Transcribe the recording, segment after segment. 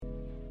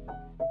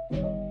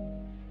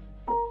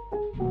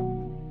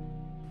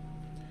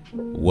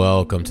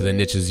Welcome to The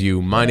Niche Is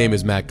You. My name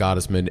is Matt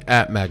Gottesman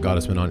at Matt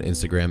Gottesman on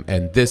Instagram,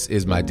 and this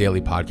is my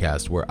daily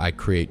podcast where I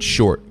create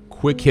short,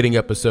 quick-hitting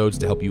episodes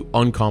to help you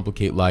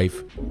uncomplicate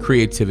life,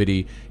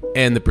 creativity,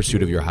 and the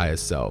pursuit of your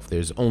highest self.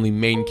 There's only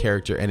main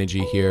character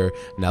energy here.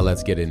 Now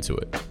let's get into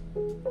it.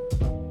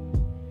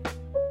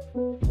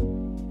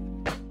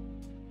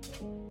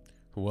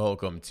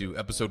 Welcome to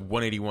episode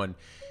 181.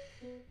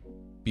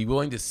 Be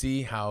willing to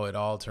see how it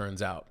all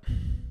turns out.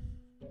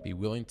 Be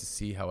willing to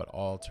see how it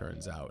all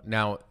turns out.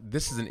 Now,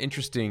 this is an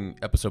interesting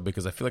episode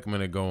because I feel like I'm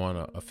going to go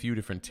on a few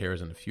different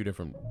tears in a few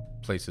different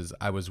places.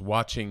 I was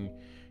watching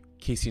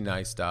Casey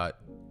Neistat,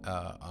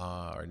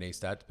 or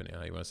Neistat, depending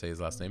on how you want to say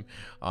his last name,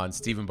 on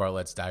Stephen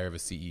Bartlett's Diary of a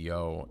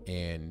CEO,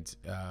 and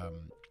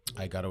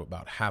I got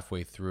about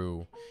halfway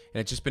through,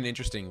 and it's just been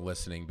interesting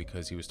listening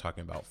because he was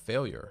talking about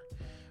failure.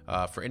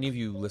 For any of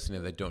you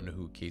listening that don't know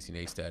who Casey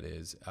Neistat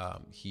is,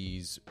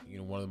 he's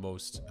one of the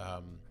most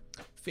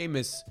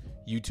famous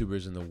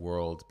YouTubers in the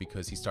world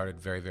because he started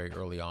very, very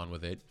early on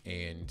with it,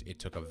 and it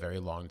took a very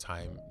long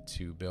time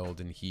to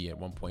build. And he at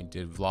one point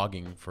did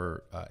vlogging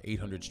for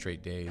 800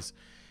 straight days,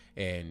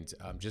 and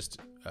just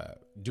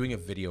doing a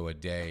video a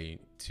day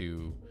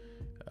to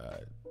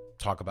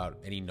talk about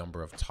any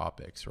number of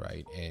topics,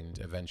 right? And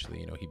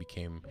eventually, he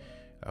became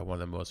one of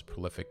the most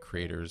prolific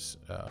creators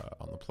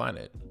on the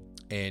planet.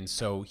 And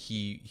so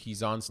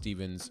he's on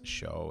Steven's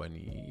show, and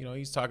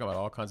he's talking about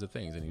all kinds of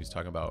things, and he was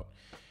talking about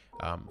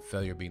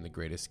failure being the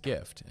greatest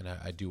gift. And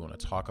I do want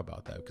to talk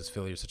about that because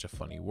failure is such a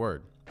funny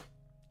word.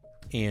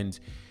 And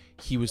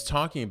he was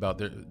talking about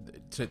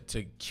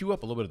to cue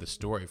up a little bit of the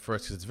story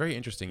first, because it's very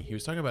interesting. He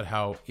was talking about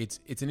how it's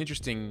an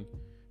interesting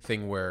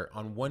thing where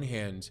on one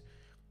hand,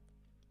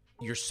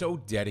 you're so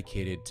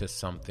dedicated to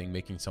something,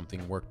 making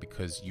something work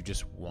because you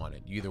just want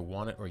it. You either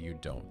want it or you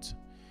don't.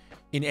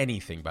 In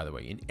anything, by the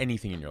way, in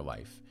anything in your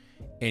life.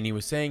 And he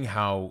was saying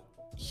how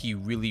he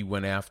really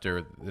went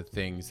after the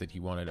things that he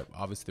wanted.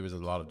 Obviously, there was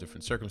a lot of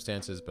different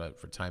circumstances, but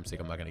for time's sake,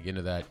 I'm not going to get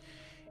into that.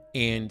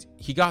 And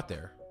he got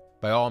there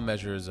by all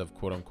measures of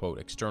quote unquote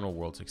external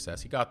world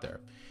success. He got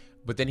there.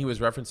 But then he was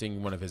referencing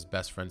one of his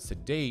best friends to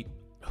date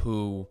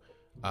who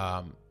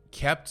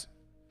kept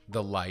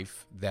the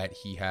life that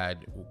he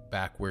had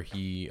back where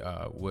he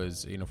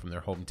was, from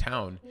their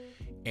hometown,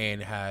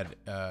 and had,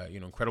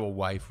 incredible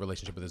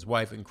relationship with his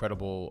wife,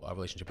 incredible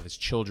relationship with his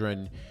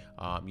children,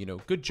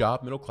 good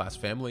job, middle-class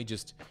family.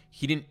 Just,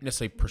 he didn't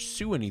necessarily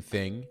pursue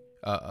anything,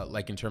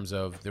 like in terms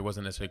of there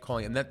wasn't necessarily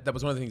calling. And that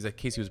was one of the things that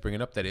Casey was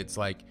bringing up, that it's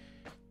like,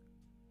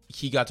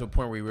 he got to a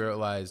point where he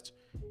realized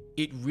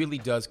it really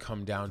does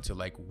come down to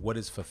like, what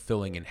is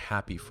fulfilling and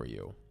happy for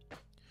you.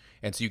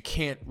 And so you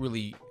can't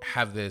really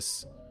have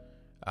this,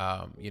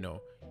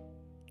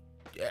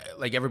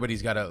 like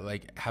everybody's got to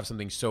like have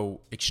something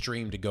so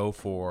extreme to go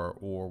for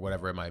or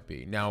whatever it might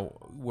be. Now,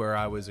 where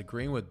I was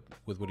agreeing with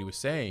what he was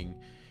saying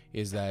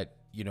is that,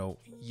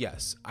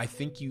 yes, I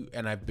think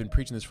and I've been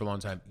preaching this for a long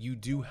time, you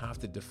do have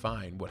to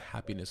define what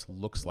happiness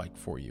looks like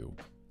for you.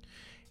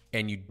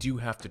 And you do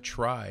have to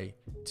try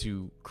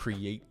to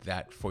create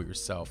that for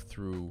yourself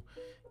through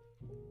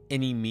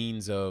any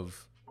means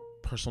of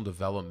personal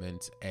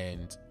development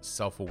and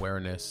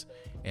self-awareness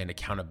and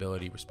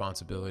accountability,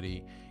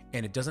 responsibility.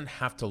 And it doesn't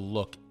have to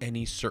look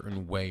any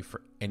certain way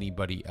for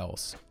anybody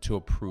else to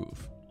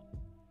approve.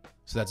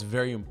 So that's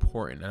very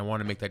important. And I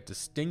want to make that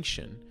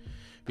distinction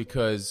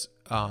because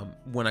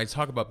when I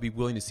talk about be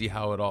willing to see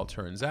how it all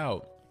turns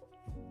out,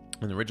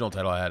 and the original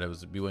title I had, it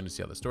was be willing to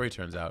see how the story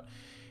turns out,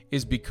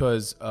 is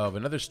because of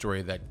another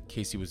story that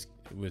Casey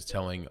was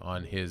telling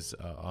on his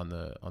on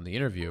the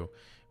interview,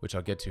 which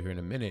I'll get to here in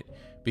a minute,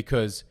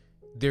 because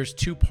there's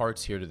two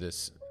parts here to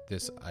this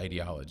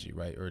ideology,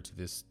 right? Or to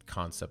this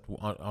concept.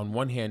 On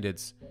one hand,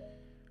 it's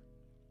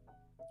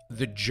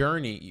the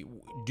journey,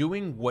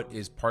 doing what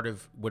is part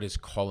of what is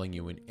calling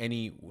you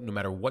no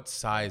matter what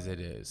size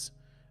it is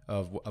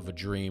of a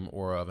dream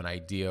or of an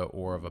idea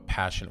or of a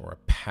passion or a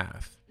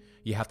path.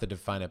 You have to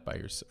define it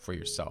for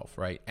yourself,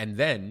 right? And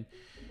then,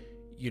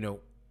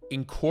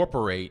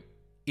 incorporate,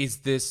 is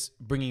this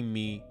bringing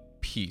me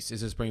peace?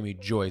 Is this bringing me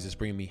joy? Is this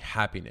bringing me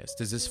happiness?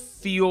 Does this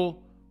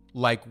feel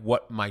like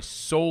what my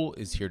soul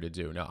is here to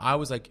do? Now, I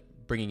was like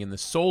bringing in the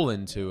soul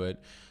into it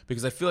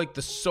because I feel like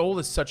the soul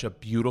is such a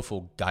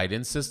beautiful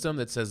guidance system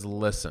that says,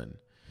 listen,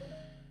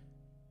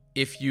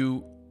 if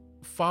you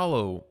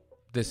follow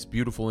this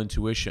beautiful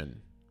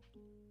intuition,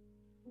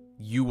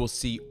 you will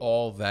see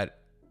all that,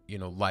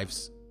 life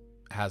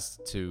has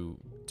to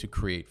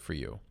create for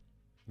you,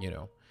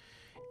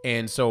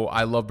 And so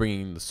I love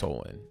bringing the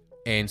soul in.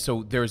 And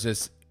so there's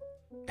this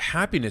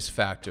happiness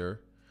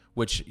factor,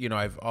 which,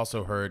 I've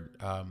also heard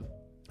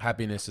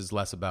happiness is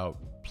less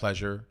about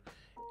pleasure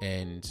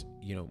and,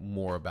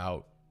 more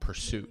about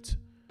pursuit,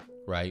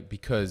 right?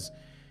 Because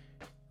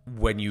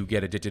when you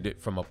get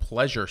addicted from a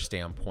pleasure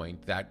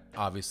standpoint, that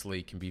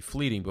obviously can be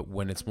fleeting. But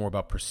when it's more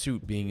about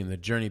pursuit, being in the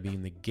journey, being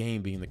in the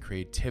game, being in the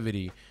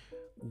creativity,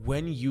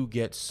 when you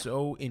get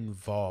so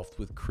involved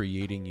with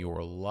creating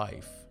your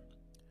life,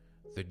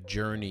 the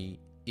journey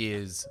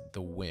is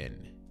the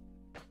win.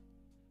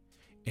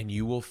 and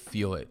you will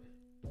feel it.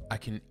 I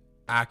can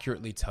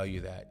accurately tell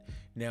you that.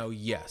 Now,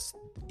 yes.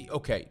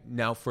 Okay.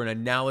 Now for an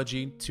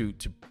analogy to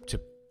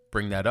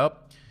bring that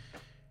up,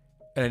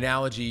 an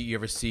analogy, you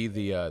ever see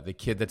the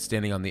kid that's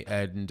standing on the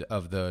end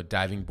of the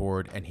diving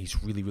board and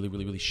he's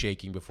really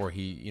shaking before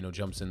he,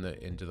 jumps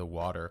into the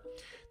water?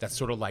 That's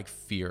sort of like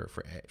fear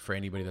for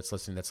anybody that's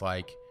listening. That's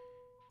like,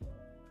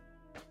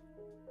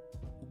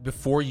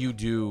 before you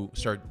do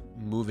start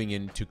moving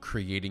into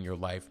creating your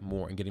life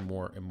more and getting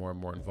more and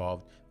more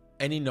involved,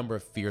 any number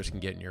of fears can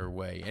get in your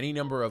way. Any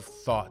number of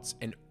thoughts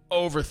and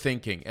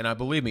overthinking. And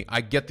believe me,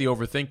 I get the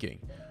overthinking.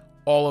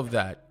 All of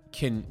that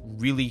can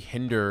really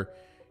hinder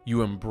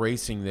you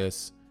embracing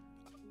this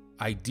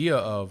idea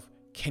of,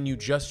 can you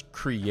just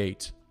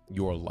create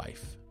your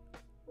life?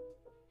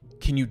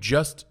 Can you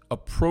just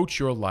approach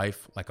your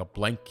life like a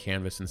blank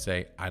canvas and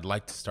say, I'd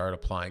like to start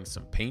applying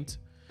some paint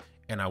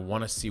and I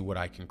want to see what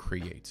I can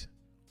create,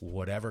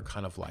 whatever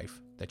kind of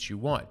life that you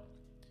want.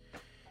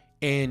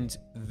 And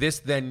this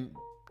then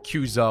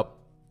cues up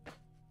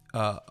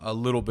a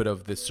little bit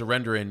of the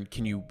surrender, and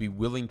can you be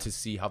willing to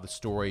see how the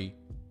story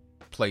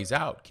plays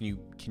out?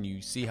 Can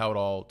you see how it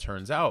all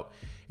turns out?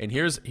 And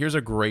here's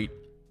a great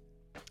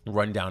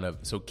rundown of,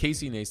 so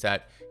Casey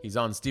Neistat, he's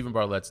on Stephen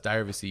Bartlett's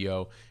Diary of a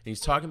CEO, and he's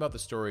talking about the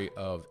story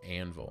of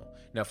Anvil.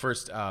 Now,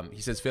 first,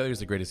 he says failure is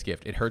the greatest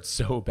gift. It hurts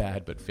so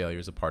bad, but failure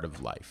is a part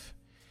of life.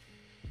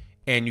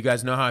 And you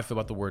guys know how I feel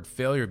about the word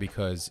failure,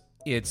 because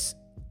it's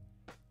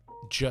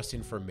just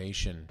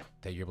information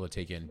that you're able to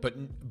take in.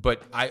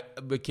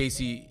 But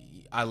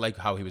Casey, I like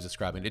how he was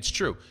describing it. It's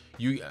true.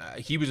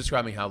 He was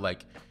describing how,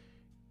 like,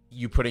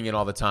 you putting in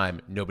all the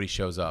time, nobody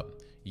shows up.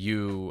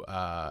 There's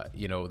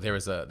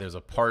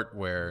a part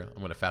where, I'm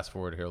going to fast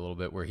forward here a little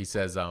bit, where he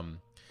says,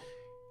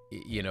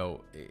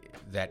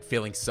 that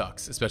feeling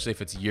sucks, especially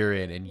if it's year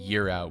in and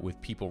year out, with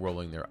people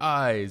rolling their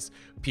eyes,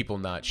 people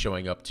not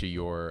showing up to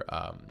your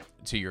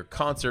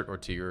concert, or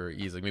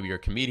he's like, maybe you're a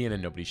comedian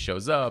and nobody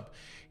shows up.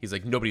 He's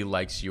like, nobody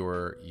likes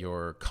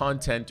your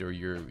content or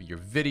your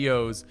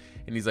videos.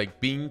 And he's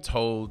like, being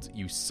told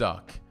you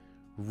suck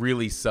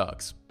really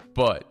sucks.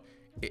 But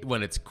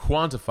when it's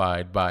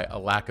quantified by a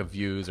lack of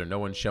views, or no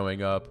one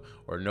showing up,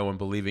 or no one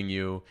believing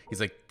you, he's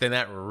like, then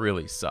that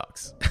really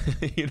sucks.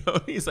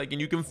 He's like,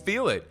 and you can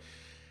feel it.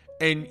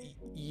 And,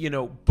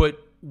 but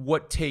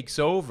what takes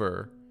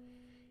over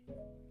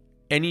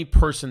any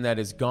person that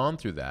has gone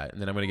through that,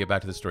 and then I'm going to get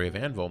back to the story of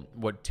Anvil,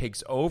 what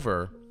takes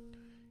over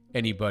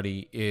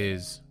anybody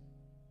is,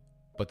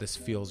 but this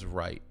feels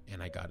right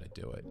and I got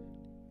to do it.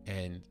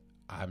 And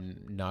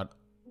I'm not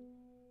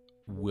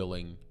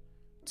willing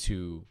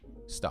to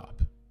stop.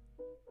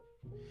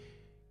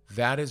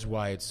 That is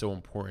why it's so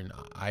important,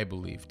 I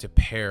believe, to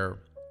pair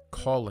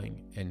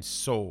calling and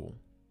soul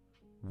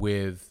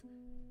with,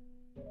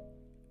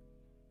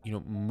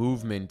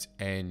 movement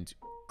and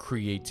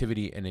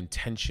creativity and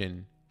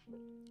intention,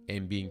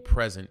 and being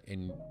present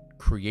in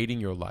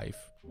creating your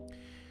life.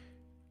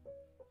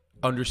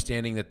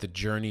 Understanding that the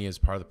journey is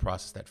part of the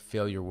process, that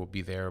failure will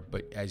be there,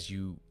 but as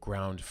you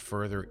ground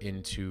further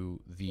into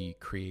the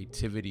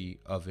creativity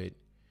of it,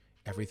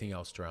 everything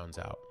else drowns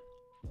out.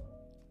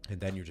 And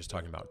then you're just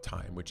talking about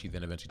time, which he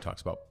then eventually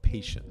talks about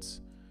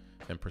patience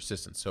and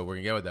persistence. So we're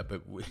going to go with that.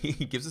 But he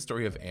gives the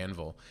story of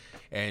Anvil.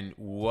 And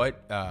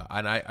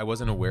I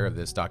wasn't aware of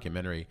this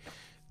documentary.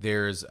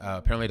 There's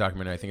apparently a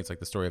documentary, I think it's like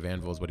the story of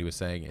Anvil is what he was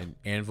saying. And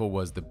Anvil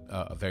was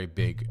a very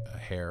big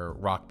hair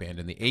rock band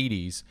in the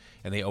 80s.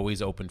 And they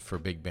always opened for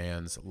big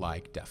bands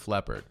like Def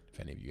Leppard.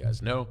 If any of you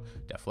guys know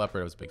Def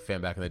Leppard, I was a big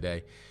fan back in the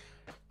day.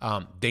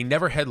 They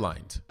never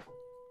headlined.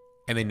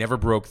 And they never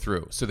broke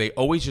through. So they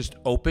always just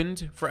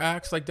opened for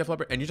acts like Def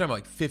Leppard. And you're talking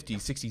about like 50,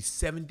 60,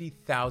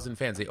 70,000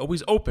 fans. They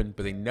always opened,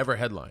 but they never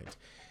headlined.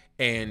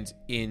 And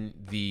in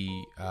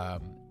the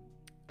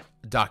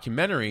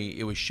documentary,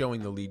 it was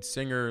showing the lead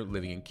singer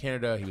living in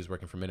Canada. He was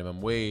working for minimum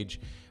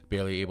wage,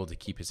 barely able to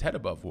keep his head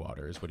above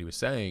water, is what he was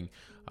saying.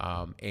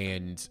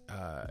 They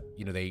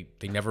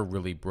never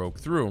really broke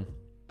through.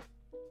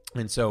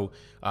 And so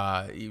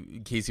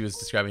Casey was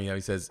describing how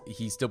he says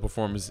he still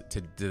performs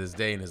to this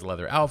day in his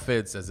leather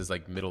outfits as this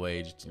like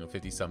middle-aged,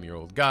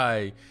 50-some-year-old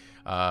guy.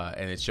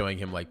 And it's showing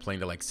him like playing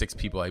to like 6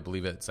 people. I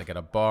believe it's like at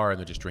a bar and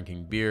they're just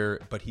drinking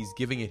beer, but he's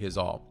giving it his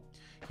all.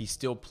 He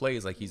still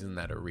plays like he's in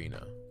that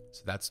arena.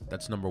 So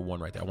that's number one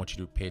right there. I want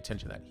you to pay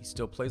attention to that. He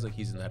still plays like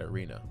he's in that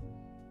arena.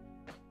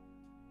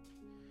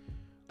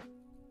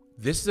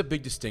 This is a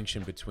big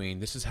distinction between,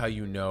 this is how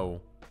you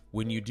know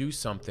when you do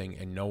something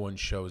and no one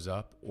shows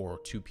up, or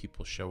 2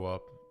 people show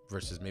up,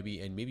 versus maybe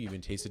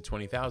even tasted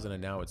 20,000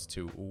 and now it's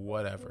 2,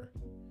 whatever.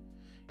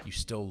 You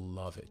still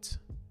love it.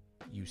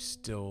 You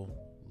still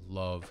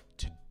love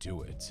to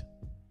do it.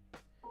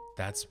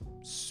 That's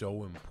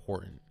so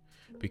important,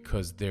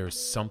 because there's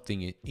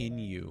something in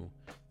you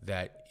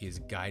that is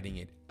guiding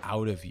it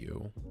out of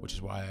you, which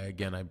is why,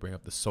 again, I bring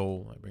up the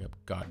soul, I bring up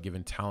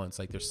God-given talents.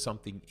 Like there's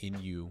something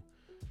in you,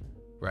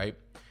 right?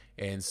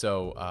 And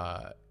so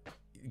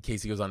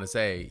Casey goes on to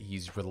say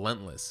he's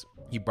relentless.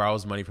 He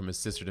borrows money from his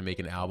sister to make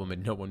an album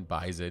and no one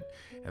buys it.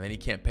 And then he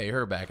can't pay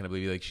her back. And I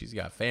believe like she's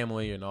got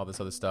family and all this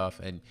other stuff.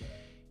 And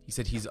he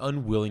said he's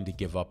unwilling to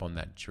give up on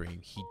that dream.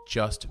 He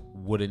just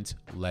wouldn't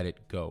let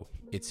it go.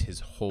 It's his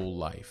whole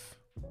life.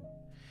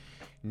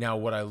 Now,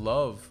 what I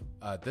love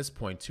at this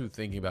point, too,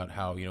 thinking about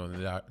how, in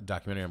the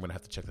documentary, I'm going to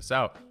have to check this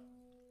out.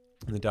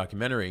 In the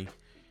documentary,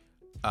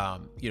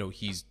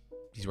 he's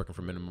working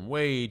for minimum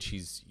wage.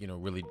 He's,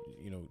 really,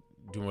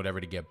 doing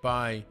whatever to get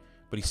by,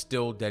 but he's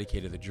still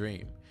dedicated to the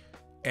dream.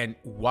 And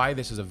why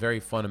this is a very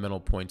fundamental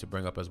point to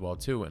bring up as well,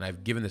 too, and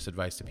I've given this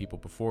advice to people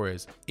before,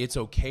 is it's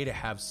okay to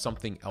have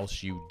something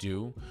else you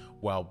do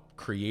while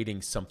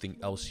creating something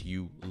else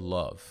you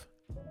love.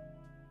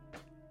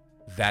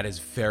 That is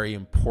very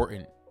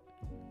important.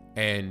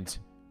 And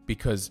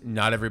because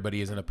not everybody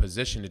is in a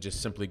position to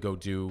just simply go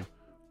do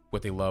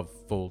what they love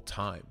full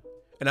time.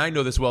 And I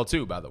know this well,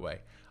 too, by the way.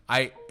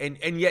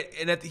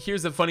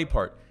 Here's the funny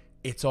part.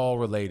 It's all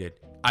related.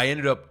 I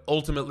ended up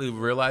ultimately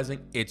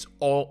realizing it's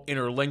all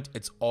interlinked.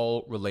 It's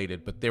all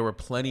related. But there were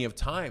plenty of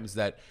times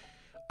that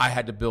I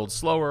had to build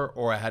slower,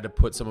 or I had to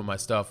put some of my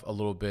stuff a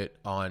little bit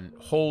on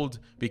hold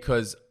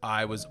because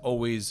I was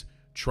always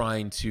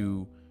trying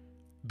to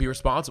be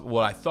responsible.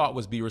 What I thought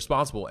was be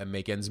responsible and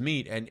make ends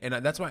meet. And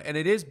that's why, and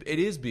it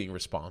is being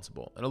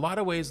responsible. In a lot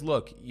of ways,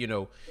 look,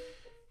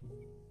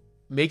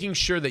 making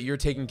sure that you're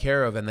taken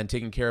care of and then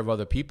taking care of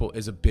other people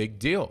is a big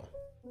deal.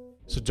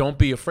 So don't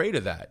be afraid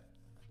of that.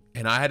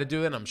 And I had to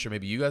do that. And I'm sure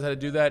maybe you guys had to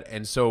do that.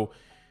 And so,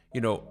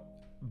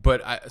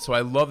 so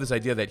I love this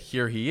idea that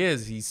here he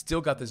is, he's still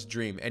got this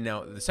dream. And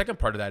now the second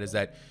part of that is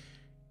that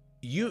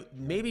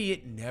maybe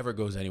it never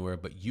goes anywhere,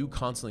 but you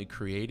constantly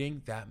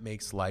creating, that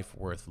makes life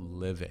worth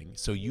living.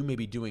 So you may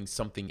be doing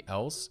something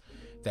else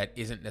that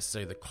isn't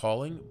necessarily the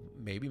calling,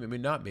 maybe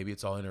not, maybe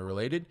it's all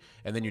interrelated.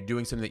 And then you're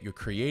doing something that you're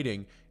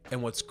creating.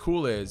 And what's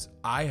cool is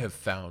I have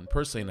found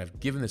personally, and I've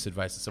given this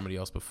advice to somebody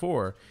else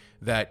before,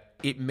 that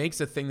it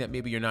makes a thing that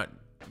maybe you're not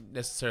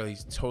necessarily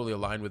totally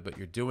aligned with, but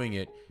you're doing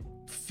it,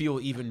 feel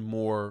even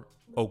more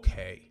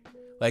okay.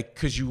 Like,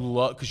 because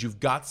you've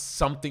got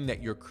something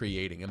that you're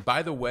creating. And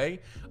by the way,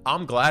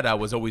 I'm glad I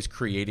was always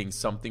creating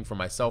something for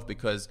myself,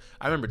 because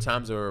I remember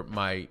times where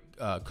my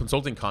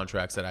consulting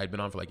contracts that I'd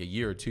been on for like a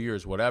year or 2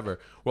 years, whatever,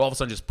 were all of a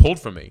sudden just pulled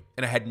from me.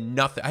 And I had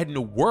nothing. I had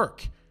no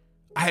work.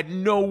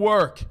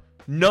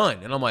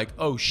 None. And I'm like,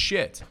 oh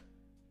shit.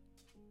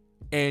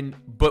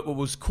 But what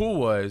was cool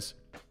was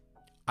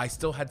I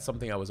still had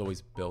something I was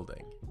always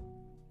building.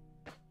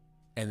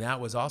 And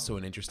that was also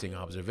an interesting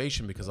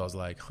observation, because I was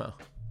like,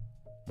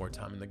 more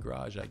time in the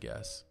garage, I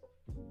guess.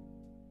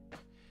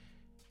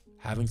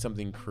 Having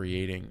something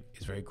creating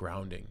is very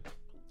grounding.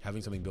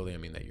 Having something building,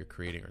 that you're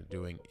creating or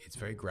doing, it's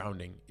very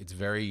grounding. It's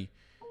very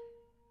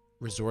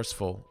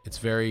resourceful. It's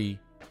very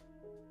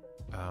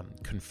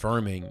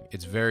confirming.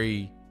 It's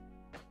very,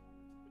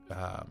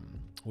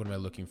 what am I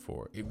looking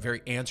for?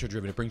 Very answer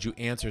driven. It brings you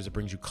answers. It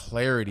brings you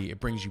clarity. It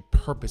brings you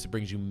purpose. It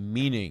brings you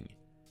meaning.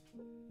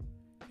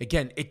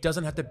 Again, it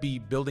doesn't have to be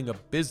building a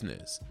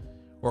business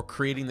or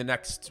creating the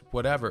next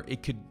whatever.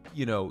 It could,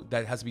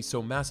 that has to be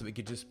so massive. It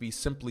could just be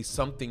simply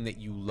something that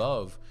you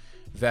love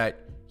that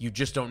you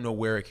just don't know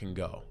where it can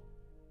go.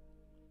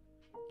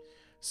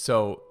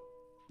 So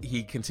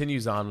he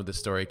continues on with the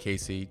story,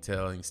 Casey,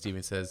 telling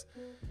Steven, says,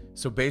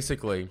 so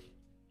basically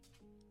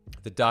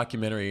the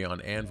documentary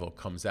on Anvil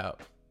comes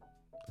out,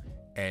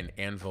 and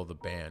Anvil, the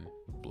band,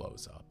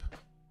 blows up.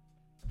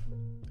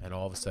 And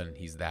all of a sudden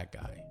he's that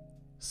guy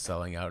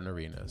selling out in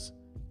arenas,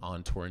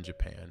 on tour in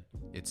Japan,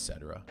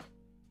 etc.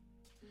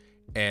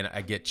 And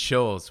I get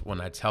chills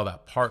when I tell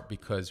that part,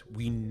 because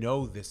we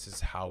know this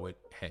is how it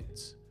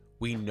ends.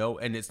 We know,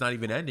 and it's not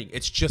even ending.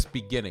 It's just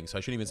beginning. So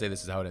I shouldn't even say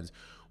this is how it ends.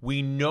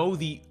 We know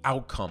the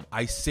outcome.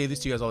 I say this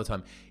to you guys all the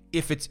time.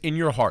 If it's in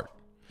your heart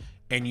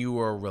and you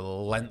are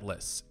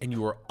relentless and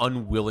you are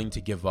unwilling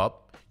to give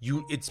up,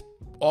 it's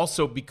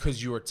also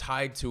because you are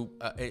tied to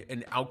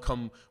an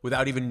outcome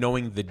without even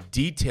knowing the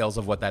details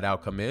of what that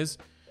outcome is.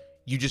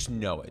 You just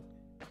know it.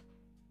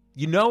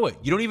 You know it.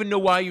 You don't even know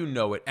why you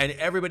know it. And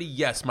everybody,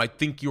 yes, might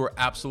think you are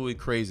absolutely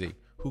crazy.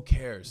 Who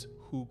cares?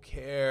 Who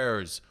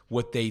cares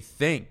what they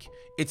think?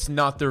 It's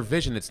not their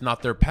vision. It's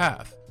not their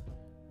path.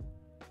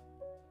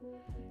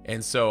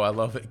 And so I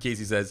love it.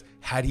 Casey says,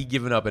 had he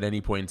given up at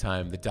any point in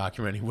time, the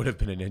documentary wouldn't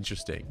have been as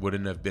interesting. It would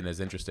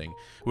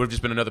have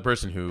just been another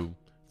person who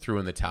threw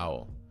in the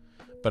towel.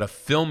 But a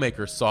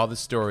filmmaker saw the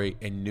story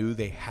and knew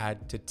they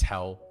had to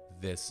tell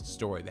this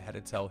story. They had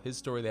to tell his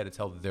story. They had to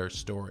tell their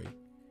story.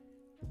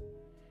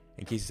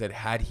 And Casey said,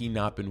 had he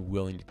not been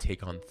willing to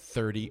take on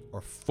 30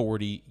 or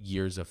 40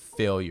 years of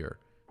failure,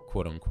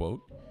 quote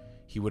unquote,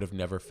 he would have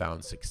never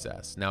found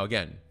success. Now,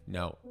 again,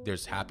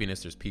 there's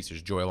happiness, there's peace,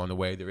 there's joy along the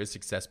way. There is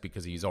success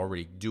because he's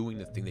already doing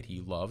the thing that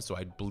he loves. So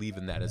I believe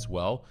in that as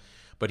well.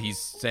 But he's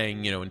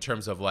saying, in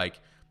terms of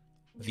like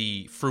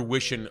the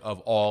fruition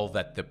of all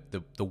that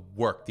the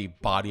work, the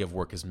body of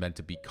work is meant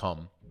to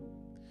become.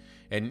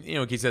 And,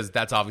 he says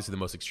that's obviously the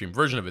most extreme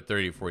version of it,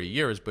 30 to 40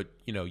 years, but,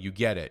 you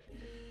get it.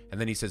 And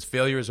then he says,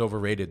 failure is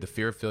overrated. The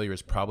fear of failure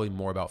is probably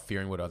more about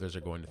fearing what others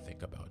are going to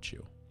think about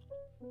you.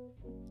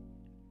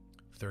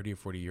 30 or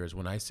 40 years,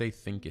 when I say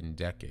think in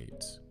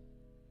decades,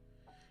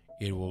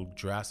 it will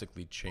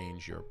drastically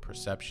change your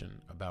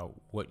perception about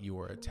what you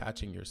are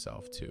attaching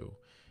yourself to,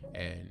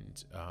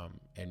 and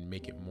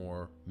make it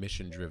more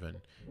mission driven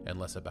and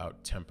less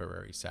about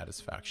temporary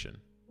satisfaction.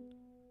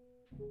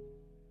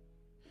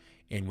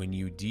 And when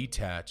you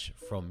detach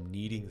from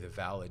needing the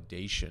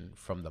validation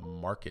from the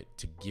market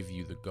to give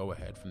you the go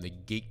ahead, from the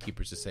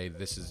gatekeepers to say,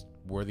 this is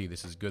worthy,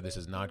 this is good, this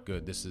is not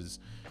good, this is,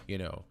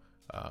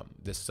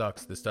 this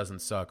sucks, this doesn't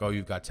suck, oh,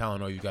 you've got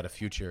talent, oh, you've got a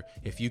future.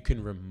 If you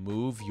can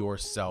remove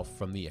yourself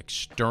from the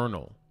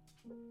external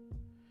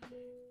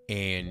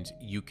and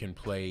you can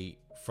play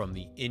from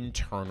the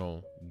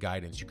internal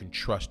guidance, you can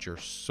trust your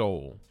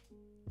soul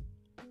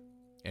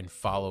and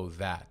follow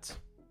that,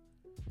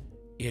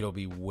 it'll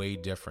be way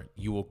different.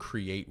 You will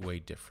create way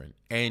different.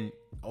 And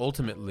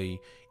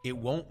ultimately, it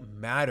won't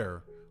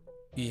matter.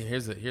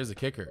 Here's the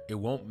kicker. It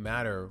won't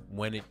matter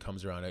when it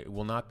comes around. It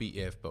will not be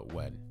if, but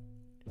when.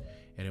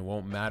 And it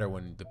won't matter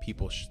when the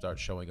people start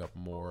showing up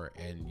more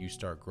and you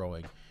start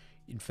growing.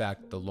 In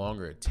fact, the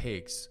longer it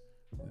takes,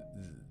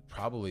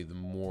 probably the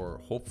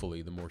more,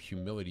 hopefully, the more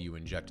humility you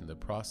inject in the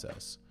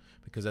process.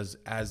 Because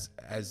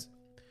as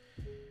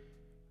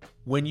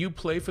when you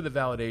play for the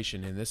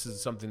validation, and this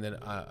is something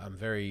that I'm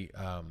very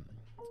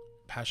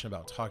passionate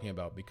about talking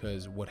about,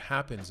 because what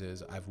happens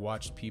is I've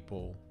watched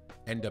people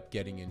end up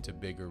getting into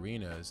big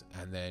arenas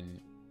and then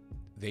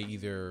they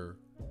either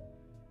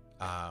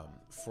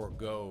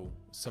forego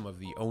some of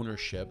the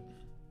ownership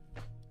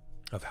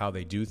of how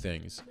they do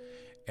things,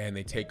 and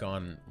they take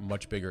on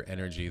much bigger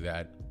energy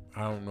that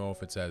I don't know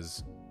if it's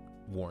as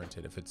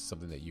warranted, if it's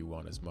something that you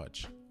want as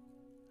much.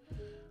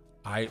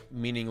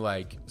 Meaning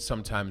like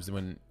sometimes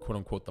when quote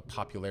unquote the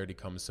popularity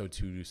comes, so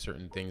too do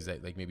certain things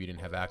that like maybe you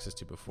didn't have access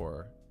to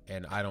before.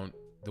 And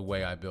the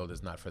way I build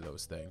is not for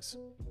those things.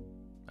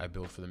 I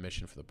build for the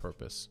mission, for the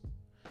purpose,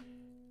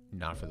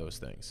 not for those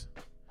things.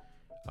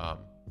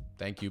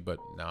 Thank you, but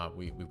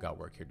we've got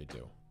work here to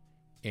do.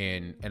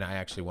 And I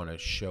actually want to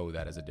show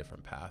that as a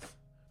different path,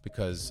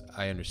 because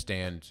I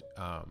understand,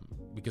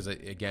 because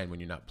again, when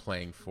you're not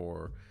playing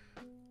for,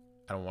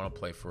 I don't want to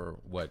play for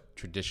what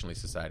traditionally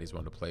societies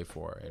want to play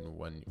for. And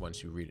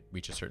once you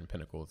reach a certain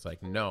pinnacle, it's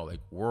like, no,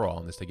 like we're all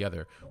in this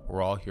together.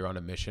 We're all here on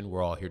a mission.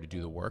 We're all here to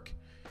do the work,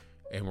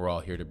 and we're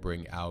all here to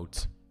bring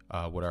out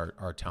what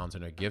our talents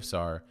and our gifts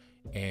are,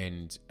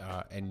 and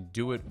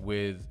do it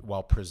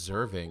while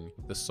preserving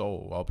the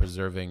soul, while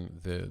preserving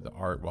the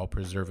art, while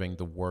preserving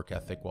the work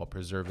ethic, while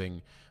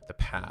preserving the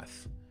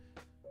path.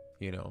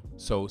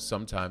 So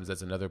sometimes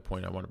that's another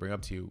point I want to bring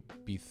up to you.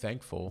 Be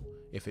thankful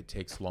if it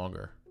takes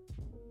longer.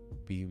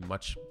 Be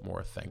much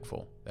more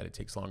thankful that it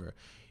takes longer.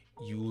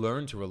 You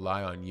learn to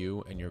rely on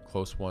you and your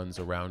close ones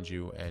around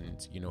you,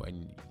 and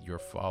and your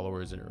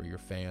followers or your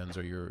fans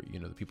or your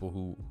the people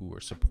who are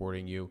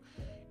supporting you.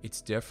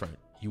 It's different.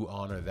 You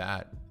honor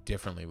that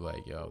differently.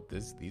 Like,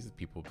 these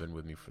people have been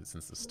with me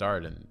since the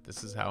start, and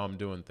this is how I'm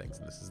doing things,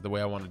 and this is the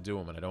way I want to do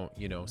them, and I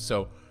don't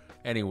So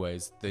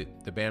anyways,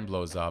 the band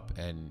blows up,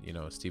 and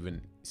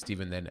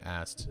Steven then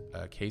asked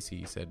Casey,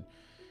 he said,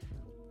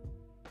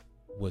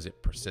 was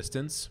it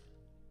persistence?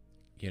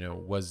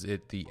 Was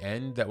it the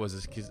end that was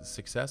a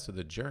success, or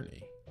the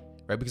journey?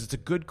 Right? Because it's a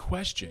good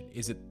question.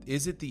 Is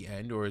it the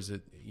end, or is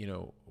it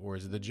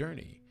the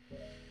journey?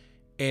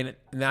 And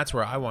that's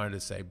where I wanted to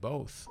say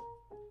both,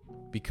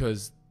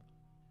 because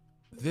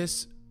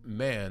this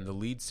man, the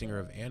lead singer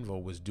of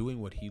Anvil, was doing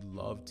what he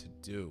loved to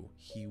do.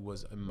 He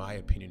was, in my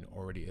opinion,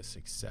 already a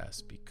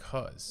success,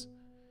 because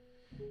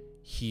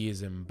he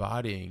is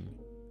embodying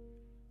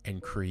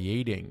and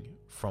creating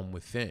from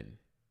within.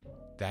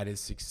 That is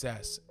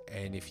success.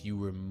 And if you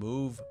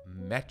remove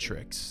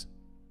metrics,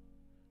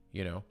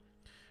 then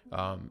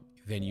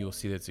you'll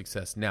see that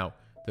success. Now,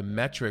 the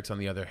metrics, on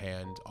the other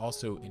hand,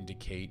 also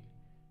indicate,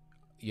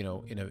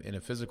 in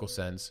a physical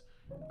sense,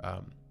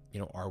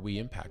 are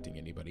we impacting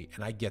anybody?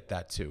 And I get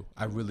that too.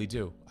 I really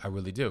do.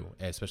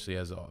 And especially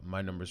as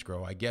my numbers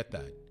grow, I get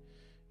that,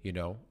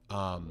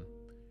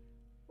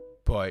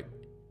 but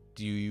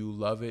do you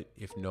love it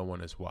if no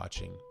one is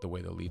watching, the way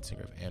the lead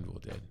singer of Anvil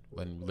did,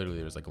 when literally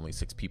there was like only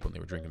 6 people and they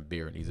were drinking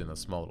beer and he's in a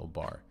small little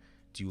bar?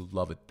 Do you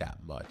love it that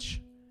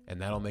much?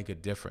 And that'll make a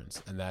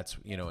difference. And that's,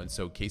 and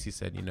so Casey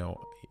said,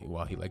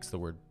 while he likes the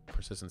word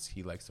persistence,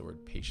 he likes the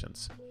word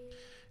patience.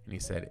 And he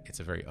said,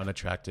 it's a very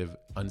unattractive,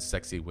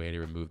 unsexy way to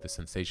remove the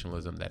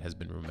sensationalism that has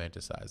been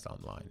romanticized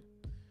online.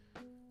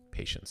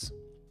 Patience.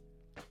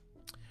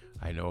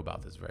 I know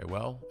about this very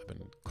well. I've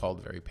been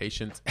called very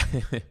patient.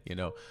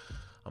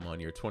 I'm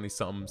on year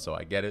 20-something, so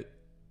I get it,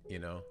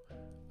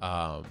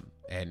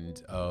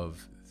 and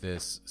of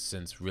this,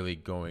 since really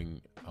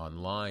going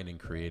online and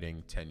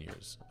creating 10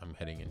 years, I'm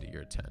heading into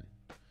year 10.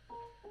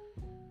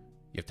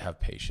 You have to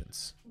have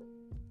patience.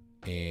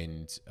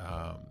 And,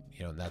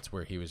 and that's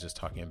where he was just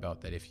talking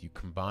about that if you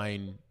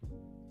combine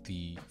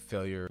the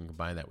failure and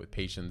combine that with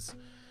patience,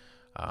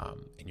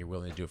 and you're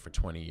willing to do it for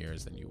 20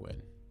 years, then you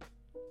win.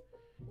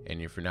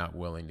 And if you're not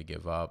willing to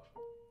give up,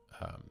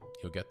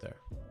 you'll get there.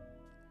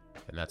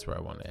 And that's where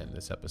I want to end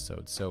this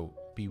episode. So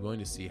be willing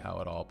to see how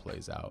it all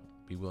plays out.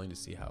 Be willing to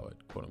see how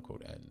it, quote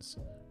unquote, ends,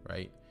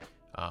 right?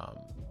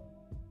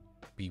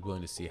 Be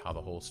willing to see how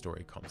the whole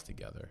story comes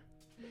together.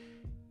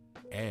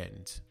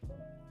 And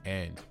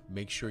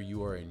make sure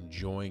you are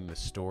enjoying the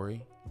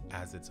story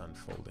as it's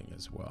unfolding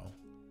as well.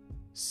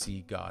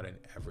 See God in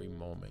every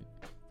moment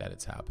that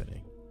it's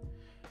happening.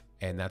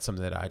 And that's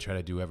something that I try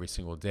to do every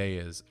single day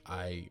is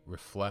I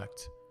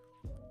reflect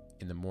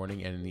in the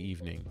morning and in the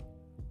evening,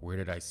 where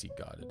did I see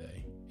God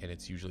today? And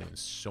it's usually in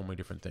so many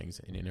different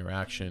things, an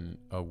interaction,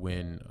 a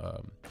win,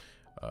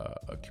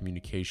 a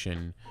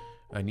communication,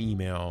 an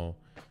email,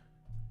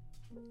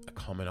 a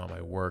comment on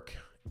my work,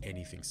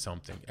 anything,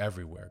 something,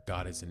 everywhere.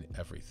 God is in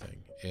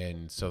everything.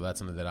 And so that's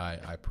something that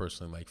I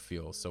personally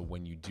feel. So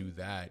when you do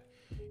that,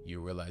 you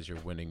realize you're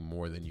winning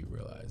more than you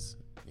realize,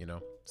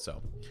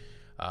 So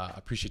I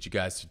appreciate you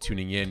guys for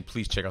tuning in.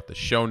 Please check out the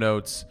show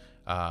notes.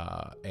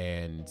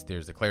 And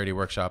there's the Clarity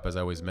Workshop, as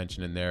I always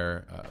mention in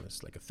there.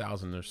 There's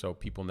 1,000 or so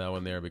people now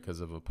in there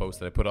because of a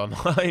post that I put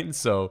online.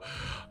 So,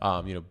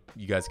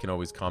 you guys can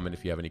always comment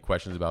if you have any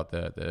questions about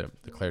the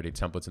Clarity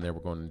templates in there.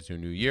 We're going into a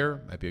new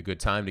year. Might be a good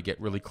time to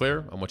get really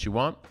clear on what you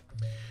want.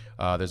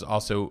 There's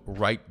also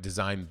Write,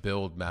 Design,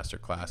 Build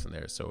Masterclass in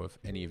there. So if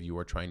any of you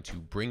are trying to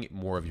bring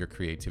more of your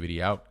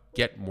creativity out,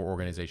 get more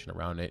organization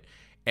around it,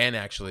 and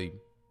actually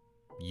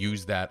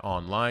use that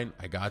online,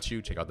 I got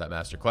you. Check out that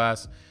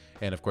masterclass.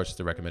 And of course,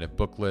 the recommended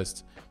book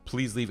list.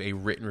 Please leave a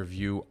written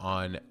review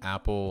on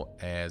Apple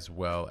as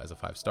well as a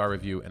 5-star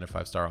review and a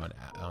 5-star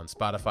on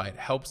Spotify. It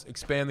helps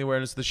expand the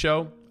awareness of the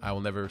show. I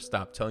will never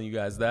stop telling you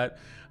guys that.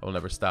 I will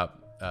never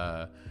stop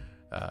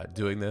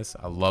doing this.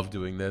 I love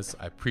doing this.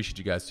 I appreciate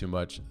you guys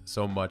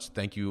so much.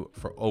 Thank you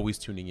for always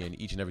tuning in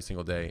each and every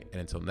single day.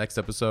 And until next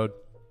episode,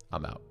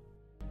 I'm out.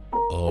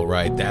 All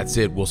right, that's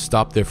it. We'll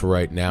stop there for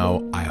right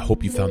now. I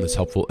hope you found this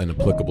helpful and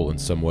applicable in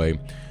some way.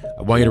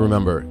 I want you to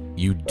remember,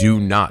 you do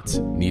not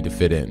need to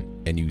fit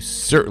in, and you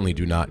certainly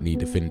do not need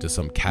to fit into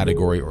some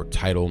category or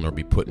title nor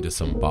be put into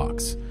some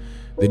box.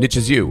 The niche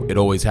is you. It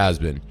always has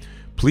been.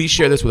 Please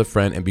share this with a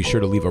friend and be sure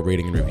to leave a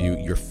rating and review.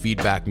 Your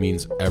feedback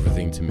means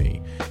everything to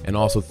me. And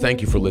also,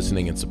 thank you for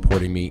listening and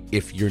supporting me.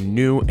 If you're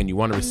new and you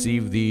want to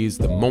receive these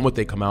the moment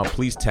they come out,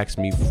 please text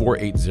me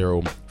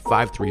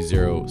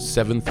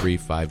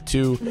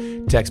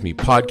 480-530-7352. Text me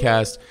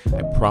podcast.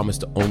 I promise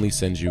to only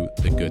send you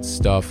the good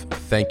stuff.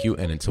 Thank you.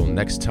 And until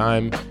next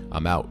time,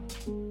 I'm out.